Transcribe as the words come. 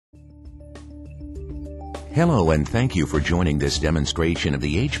Hello and thank you for joining this demonstration of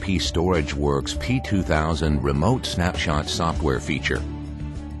the HP StorageWorks P2000 Remote Snapshot software feature.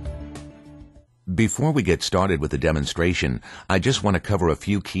 Before we get started with the demonstration, I just want to cover a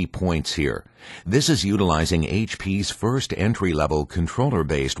few key points here. This is utilizing HP's first entry-level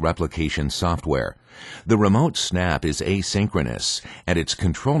controller-based replication software. The remote snap is asynchronous, and it's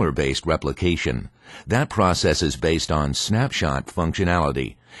controller-based replication. That process is based on snapshot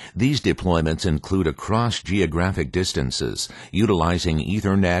functionality. These deployments include across geographic distances, utilizing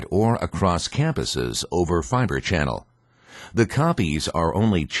Ethernet or across campuses over fiber channel. The copies are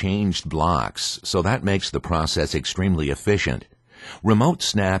only changed blocks, so that makes the process extremely efficient. Remote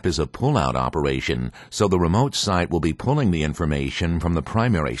snap is a pull-out operation, so the remote site will be pulling the information from the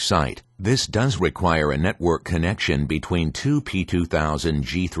primary site. This does require a network connection between two P2000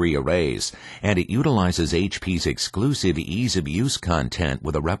 G3 arrays, and it utilizes HP's exclusive ease-of-use content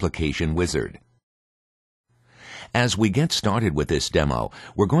with a replication wizard. As we get started with this demo,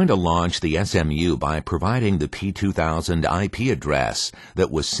 we're going to launch the SMU by providing the P2000 IP address that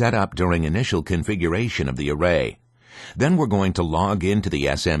was set up during initial configuration of the array. Then we're going to log into the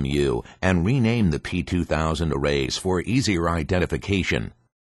SMU and rename the P2000 arrays for easier identification.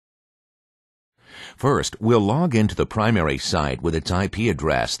 First, we'll log into the primary site with its IP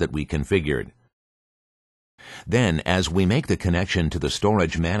address that we configured. Then, as we make the connection to the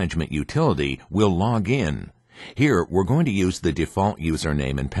storage management utility, we'll log in. Here, we're going to use the default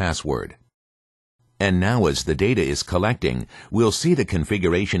username and password. And now as the data is collecting, we'll see the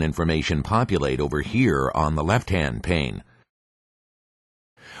configuration information populate over here on the left-hand pane.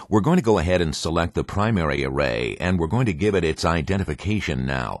 We're going to go ahead and select the primary array, and we're going to give it its identification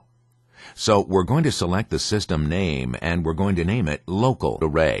now. So we're going to select the system name, and we're going to name it Local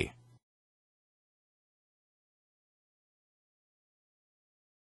Array.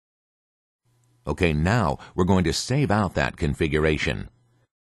 Okay, now we're going to save out that configuration.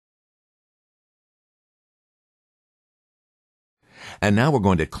 And now we're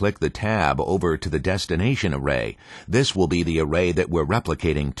going to click the tab over to the destination array. This will be the array that we're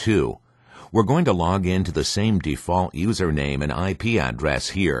replicating to. We're going to log into the same default username and IP address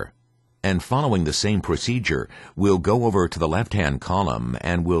here. And following the same procedure, we'll go over to the left-hand column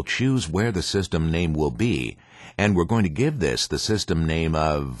and we'll choose where the system name will be. And we're going to give this the system name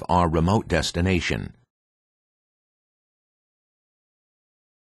of our remote destination.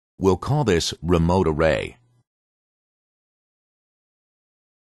 We'll call this Remote Array.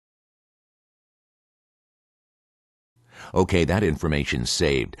 Okay, that information's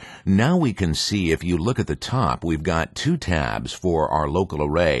saved. Now we can see, if you look at the top, we've got two tabs for our local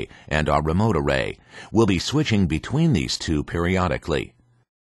array and our remote array. We'll be switching between these two periodically.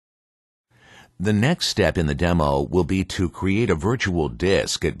 The next step in the demo will be to create a virtual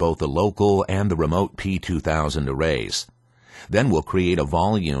disk at both the local and the remote P2000 arrays. Then we'll create a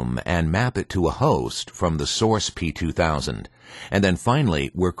volume and map it to a host from the source P2000. And then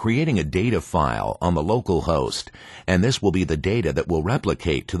finally, we're creating a data file on the local host, and this will be the data that will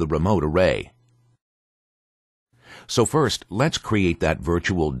replicate to the remote array. So first, let's create that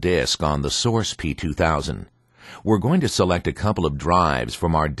virtual disk on the source P2000. We're going to select a couple of drives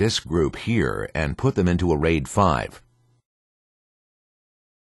from our disk group here and put them into a RAID 5.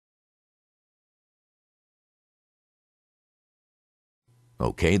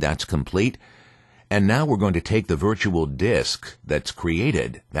 Okay, that's complete. And now we're going to take the virtual disk that's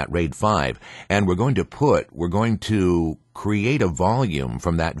created, that RAID 5, and we're going to create a volume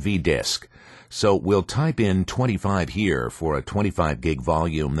from that vdisk. So we'll type in 25 here for a 25 gig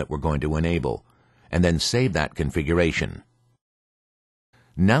volume that we're going to enable, and then save that configuration.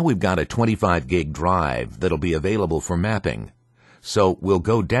 Now we've got a 25 gig drive that'll be available for mapping. So we'll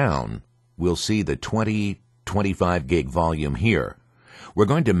go down, we'll see the 25 gig volume here. We're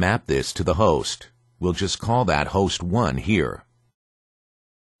going to map this to the host. We'll just call that host 1 here.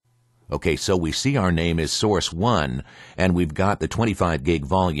 Okay, so we see our name is source 1, and we've got the 25 gig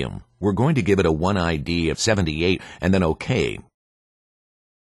volume. We're going to give it a 1 ID of 78, and then OK.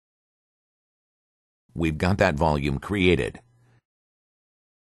 We've got that volume created.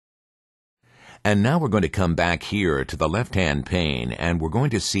 And now we're going to come back here to the left-hand pane, and we're going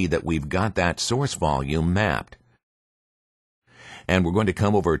to see that we've got that source volume mapped. And we're going to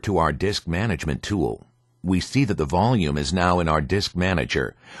come over to our disk management tool. We see that the volume is now in our disk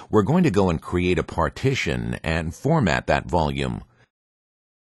manager. We're going to go and create a partition and format that volume.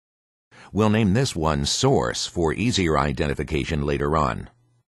 We'll name this one Source for easier identification later on.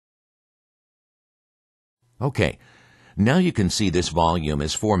 Okay, now you can see this volume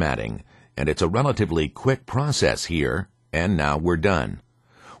is formatting, and it's a relatively quick process here, and now we're done.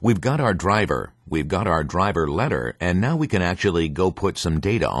 We've got our driver letter, and now we can actually go put some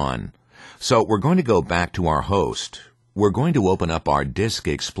data on. So we're going to go back to our host. We're going to open up our Disk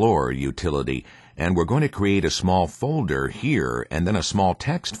Explorer utility, and we're going to create a small folder here and then a small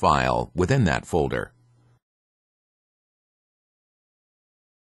text file within that folder.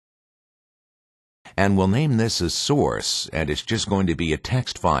 And we'll name this as source, and it's just going to be a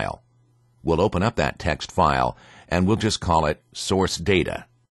text file. We'll open up that text file, and we'll just call it source data.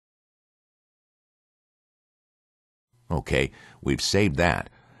 Okay, we've saved that.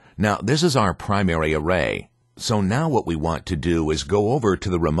 Now, this is our primary array. So now what we want to do is go over to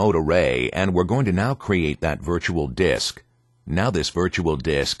the remote array, and we're going to now create that virtual disk. Now this virtual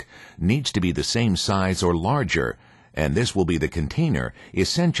disk needs to be the same size or larger, and this will be the container,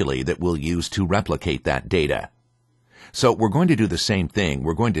 essentially, that we'll use to replicate that data. So we're going to do the same thing.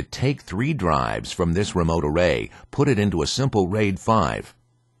 We're going to take 3 drives from this remote array, put it into a simple RAID 5.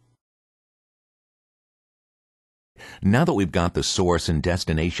 Now that we've got the source and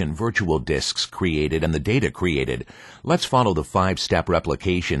destination virtual disks created and the data created, let's follow the 5-step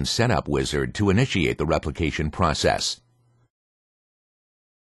replication setup wizard to initiate the replication process.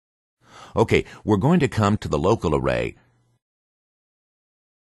 Okay, we're going to come to the local array,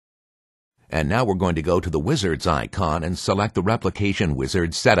 and now we're going to go to the wizard's icon and select the replication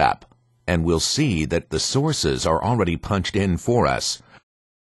wizard setup, and we'll see that the sources are already punched in for us.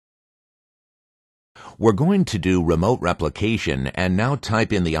 We're going to do remote replication and now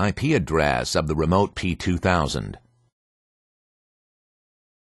type in the IP address of the remote P2000.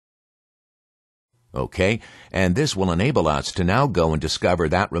 Okay, and this will enable us to now go and discover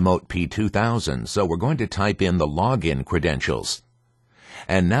that remote P2000, so we're going to type in the login credentials.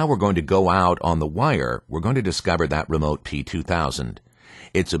 And now we're going to go out on the wire. We're going to discover that remote P2000.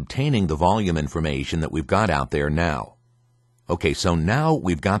 It's obtaining the volume information that we've got out there now. Okay, so now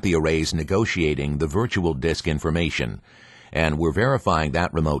we've got the arrays negotiating the virtual disk information, and we're verifying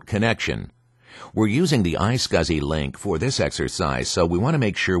that remote connection. We're using the iSCSI link for this exercise, so we want to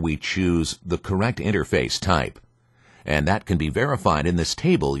make sure we choose the correct interface type. And that can be verified in this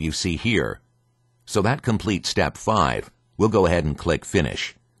table you see here. So that completes step 5. We'll go ahead and click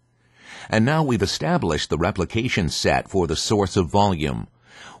Finish. And now we've established the replication set for the source of volume.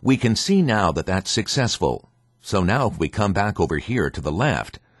 We can see now that that's successful. So now if we come back over here to the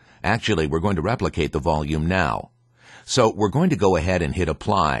left, actually we're going to replicate the volume now. So we're going to go ahead and hit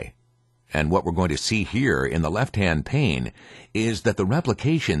Apply. And what we're going to see here in the left-hand pane is that the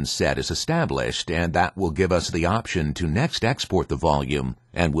replication set is established, and that will give us the option to next export the volume,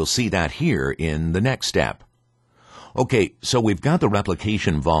 and we'll see that here in the next step. Okay, so we've got the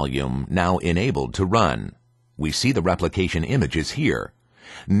replication volume now enabled to run. We see the replication images here.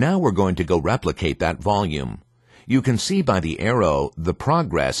 Now we're going to go replicate that volume. You can see by the arrow the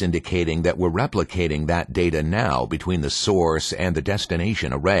progress indicating that we're replicating that data now between the source and the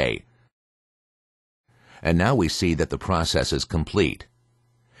destination array. And now we see that the process is complete.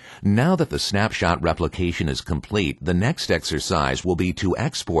 Now that the snapshot replication is complete, the next exercise will be to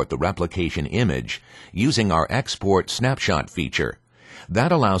export the replication image using our Export Snapshot feature.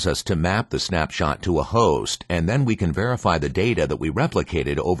 That allows us to map the snapshot to a host, and then we can verify the data that we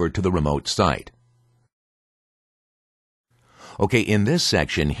replicated over to the remote site. Okay, in this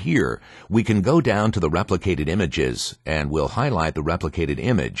section here, we can go down to the replicated images, and we'll highlight the replicated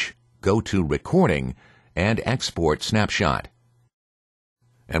image, go to Recording, and Export Snapshot.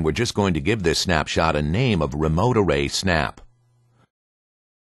 And we're just going to give this snapshot a name of Remote Array Snap.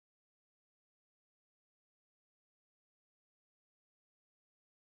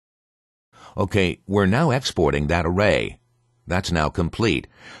 Okay, we're now exporting that array. That's now complete.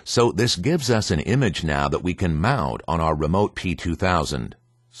 So this gives us an image now that we can mount on our remote P2000.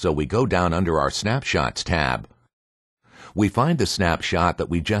 So we go down under our Snapshots tab. We find the snapshot that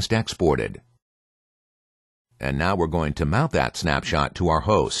we just exported. And now we're going to mount that snapshot to our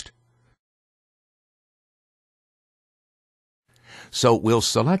host. So we'll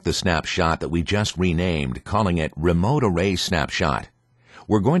select the snapshot that we just renamed, calling it Remote Array Snapshot.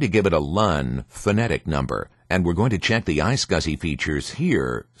 We're going to give it a LUN phonetic number, and we're going to check the iSCSI features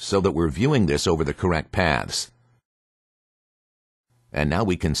here so that we're viewing this over the correct paths. And now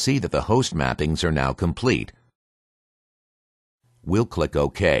we can see that the host mappings are now complete. We'll click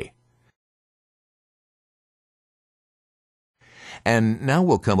OK. And now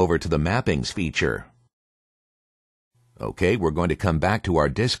we'll come over to the Mappings feature. Okay, we're going to come back to our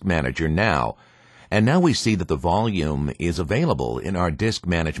Disk Manager now. And now we see that the volume is available in our Disk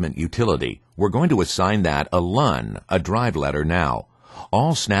Management utility. We're going to assign that a LUN, a drive letter now.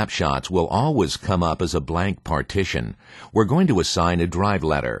 All snapshots will always come up as a blank partition. We're going to assign a drive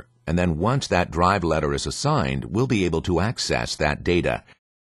letter, and then once that drive letter is assigned, we'll be able to access that data.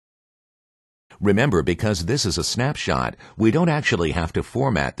 Remember, because this is a snapshot, we don't actually have to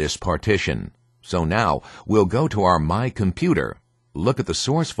format this partition. So now, we'll go to our My Computer, look at the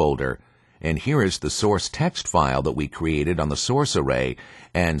source folder, and here is the source text file that we created on the source array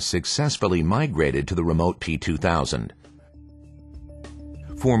and successfully migrated to the remote P2000.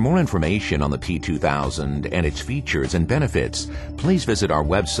 For more information on the P2000 and its features and benefits, please visit our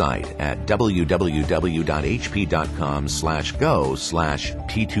website at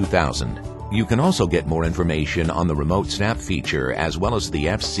www.hp.com/go/P2000. You can also get more information on the Remote Snap feature as well as the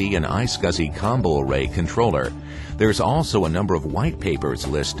FC and iSCSI combo array controller. There's also a number of white papers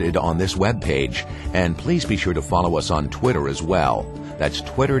listed on this webpage, and please be sure to follow us on Twitter as well. That's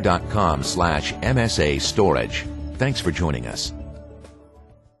twitter.com/MSA Storage. Thanks for joining us.